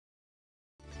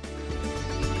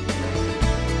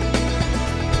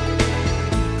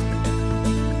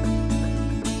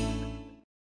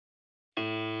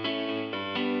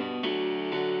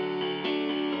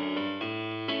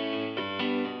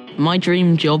My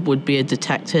dream job would be a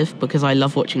detective because I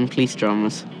love watching police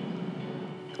dramas.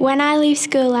 When I leave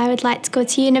school, I would like to go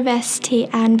to university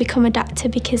and become a doctor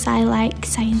because I like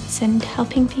science and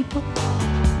helping people.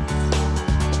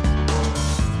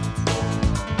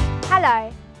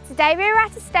 Hello, today we are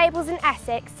at a stables in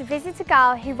Essex to visit a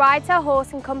girl who rides her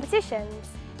horse in competitions.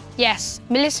 Yes,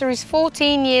 Melissa is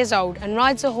 14 years old and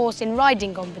rides a horse in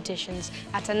riding competitions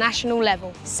at a national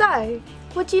level. So,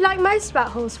 what do you like most about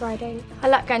horse riding? I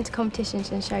like going to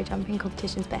competitions and show jumping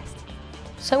competitions best.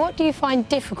 So what do you find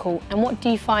difficult and what do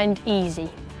you find easy?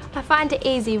 I find it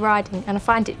easy riding and I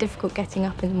find it difficult getting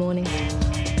up in the morning.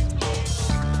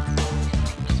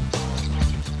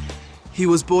 He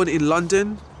was born in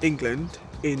London, England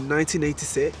in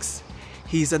 1986.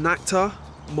 He's an actor,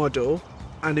 model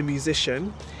and a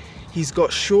musician. He's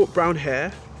got short brown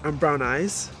hair and brown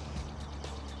eyes.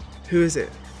 Who is it?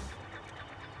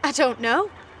 I don't know.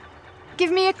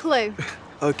 Give me a clue.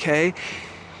 Okay.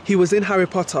 He was in Harry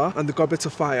Potter and the Goblet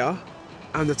of Fire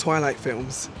and the Twilight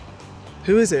films.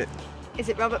 Who is it? Is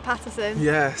it Robert Pattinson?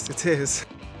 Yes, it is.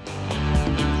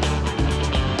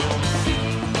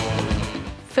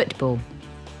 Football.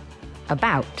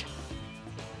 About.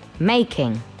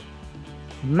 Making.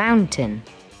 Mountain.